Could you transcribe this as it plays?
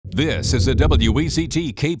This is a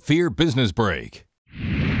WECT Cape Fear Business Break.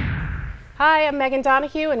 Hi, I'm Megan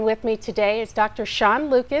Donahue, and with me today is Dr. Sean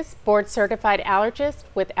Lucas, board-certified allergist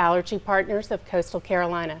with Allergy Partners of Coastal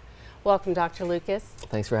Carolina. Welcome, Dr. Lucas.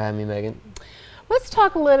 Thanks for having me, Megan. Let's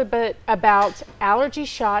talk a little bit about allergy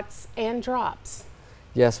shots and drops.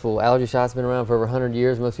 Yes, well, allergy shots have been around for over 100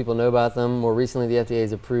 years. Most people know about them. More recently, the FDA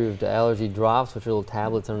has approved allergy drops, which are little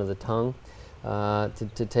tablets under the tongue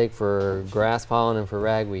to take for grass pollen and for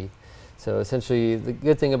ragweed. So essentially, the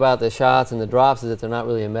good thing about the shots and the drops is that they're not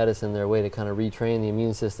really a medicine. They're a way to kind of retrain the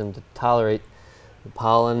immune system to tolerate the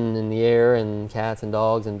pollen in the air and cats and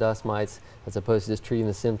dogs and dust mites, as opposed to just treating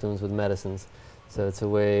the symptoms with medicines. So it's a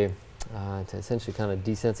way to essentially kind of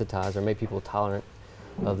desensitize or make people tolerant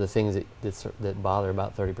of the things that bother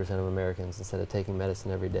about 30% of Americans instead of taking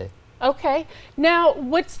medicine every day. Okay. Now,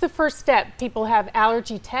 what's the first step? People have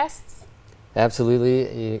allergy tests?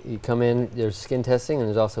 Absolutely. You come in, there's skin testing and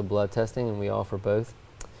there's also blood testing, and we offer both.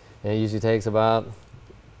 And it usually takes about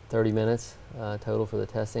 30 minutes total for the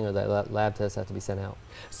testing, or that lab tests have to be sent out.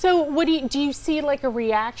 So what do you see like a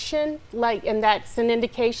reaction, and that's an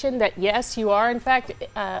indication that yes, you are in fact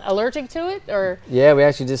allergic to it, or? Yeah, we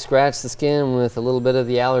actually just scratch the skin with a little bit of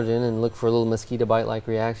the allergen and look for a little mosquito bite-like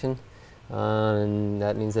reaction, and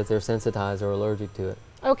that means that they're sensitized or allergic to it.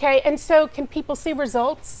 Okay, and so can people see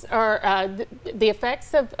results or the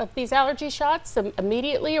effects of these allergy shots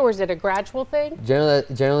immediately, or is it a gradual thing?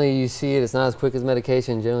 Generally you see it. It's not as quick as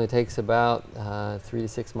medication. Generally it takes about 3 to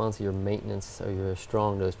 6 months of your maintenance or your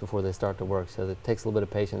strong dose before they start to work. So it takes a little bit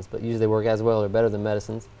of patience, but usually they work as well or better than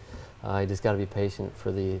medicines. You just got to be patient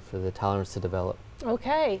for the tolerance to develop.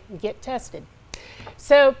 Okay, get tested.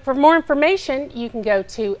 So for more information, you can go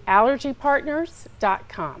to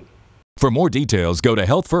allergypartners.com. For more details, go to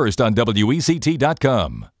healthfirst on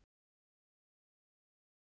WECT.com.